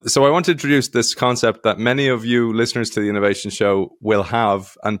So I want to introduce this concept that many of you listeners to the Innovation Show will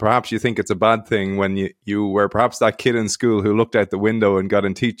have, and perhaps you think it's a bad thing when you were perhaps that kid in school who looked out the window and got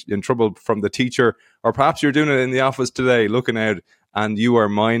in trouble from the teacher, or perhaps you're doing it in the office today, looking out and you are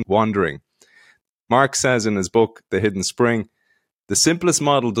mind wandering. Mark says in his book, The Hidden Spring, the simplest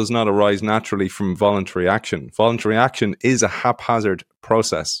model does not arise naturally from voluntary action. Voluntary action is a haphazard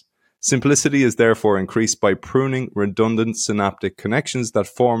process. Simplicity is therefore increased by pruning redundant synaptic connections that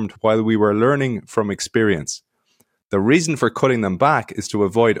formed while we were learning from experience. The reason for cutting them back is to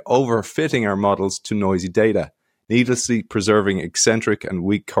avoid overfitting our models to noisy data, needlessly preserving eccentric and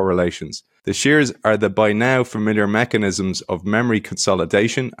weak correlations. The shears are the by now familiar mechanisms of memory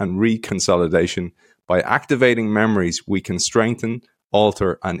consolidation and reconsolidation. By activating memories, we can strengthen,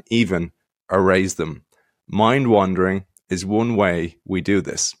 alter, and even erase them. Mind wandering is one way we do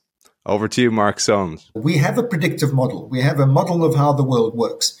this. Over to you, Mark Solms. We have a predictive model. We have a model of how the world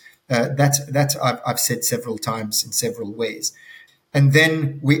works. That I've said several times in several ways. And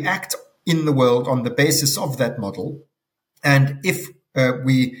then we act in the world on the basis of that model. And if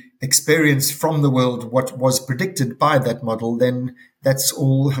we experience from the world what was predicted by that model, then that's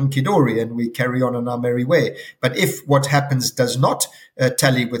all hunky-dory and we carry on our merry way. But if what happens does not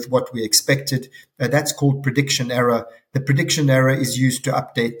tally with what we expected, that's called prediction error. The prediction error is used to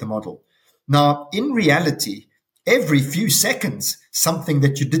update the model. Now, in reality, every few seconds, something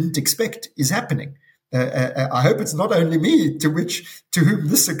that you didn't expect is happening. I hope it's not only me to whom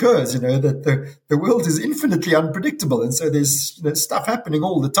this occurs, that the world is infinitely unpredictable. And so there's stuff happening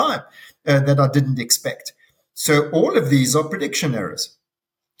all the time that I didn't expect. So all of these are prediction errors.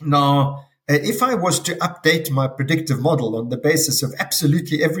 Now, if I was to update my predictive model on the basis of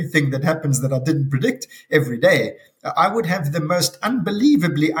absolutely everything that happens that I didn't predict every day, I would have the most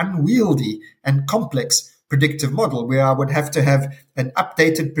unbelievably unwieldy and complex predictive model where I would have to have an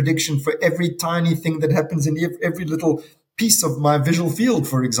updated prediction for every tiny thing that happens in every little piece of my visual field,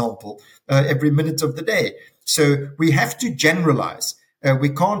 for example, every minute of the day. So we have to generalize. We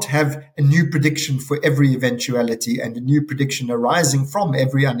can't have a new prediction for every eventuality and a new prediction arising from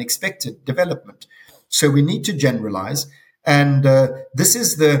every unexpected development. So we need to generalize. And this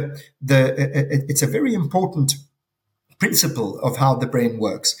is it's a very important principle of how the brain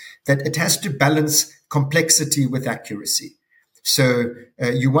works, that it has to balance complexity with accuracy. So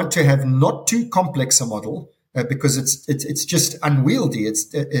you want to have not too complex a model, because it's just unwieldy.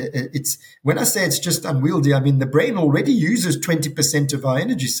 It's when I say it's just unwieldy, I mean the brain already uses 20% of our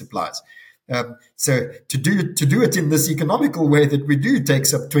energy supplies. So to do it in this economical way that we do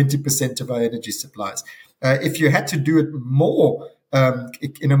takes up 20% of our energy supplies. If you had to do it more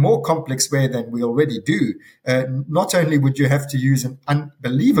in a more complex way than we already do, not only would you have to use an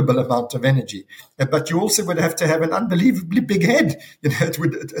unbelievable amount of energy, but you also would have to have an unbelievably big head.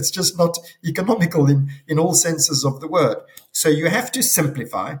 It's just not economical in all senses of the word. So you have to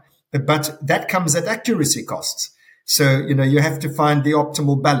simplify, but that comes at accuracy costs. So, you have to find the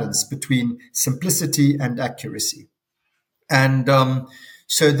optimal balance between simplicity and accuracy. And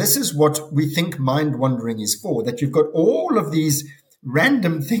so this is what we think mind wandering is for, that you've got all of these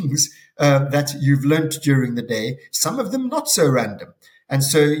random things that you've learned during the day, some of them not so random. And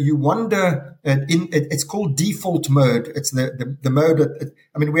so you wonder, it's called default mode. It's the mode.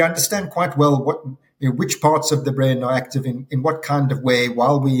 We understand quite well which parts of the brain are active in what kind of way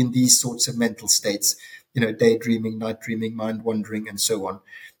while we're in these sorts of mental states, daydreaming, night dreaming, mind wandering, and so on.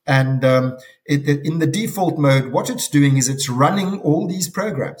 And in the default mode, what it's doing is it's running all these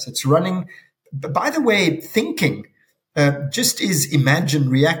programs. It's running, by the way, thinking just is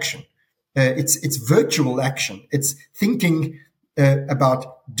imagined reaction. It's virtual action. It's thinking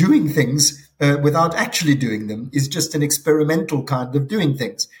about doing things without actually doing them is just an experimental kind of doing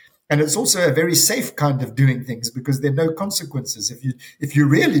things. And it's also a very safe kind of doing things because there are no consequences. If you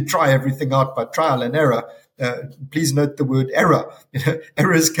really try everything out by trial and error, please note the word error.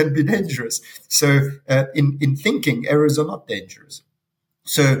 Errors can be dangerous. So in thinking, errors are not dangerous.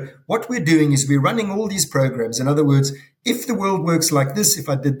 So what we're doing is we're running all these programs. In other words, if the world works like this, if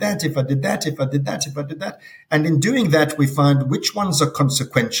I did that, if I did that, if I did that, if I did that. And in doing that, we find which ones are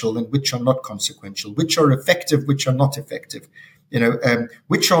consequential and which are not consequential, which are effective, which are not effective.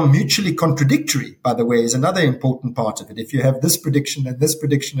 Which are mutually contradictory, by the way, is another important part of it. If you have this prediction and this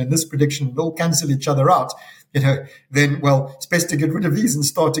prediction and this prediction, and all cancel each other out, then, well, it's best to get rid of these and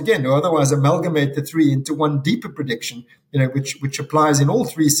start again, or otherwise amalgamate the three into one deeper prediction, which applies in all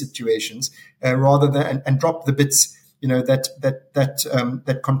three situations, rather than, and drop the bits,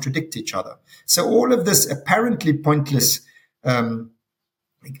 that contradict each other. So all of this apparently pointless,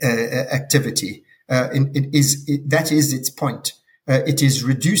 activity, that is its point. It is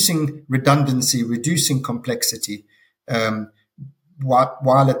reducing redundancy, reducing complexity,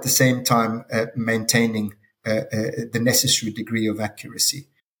 while at the same time maintaining the necessary degree of accuracy.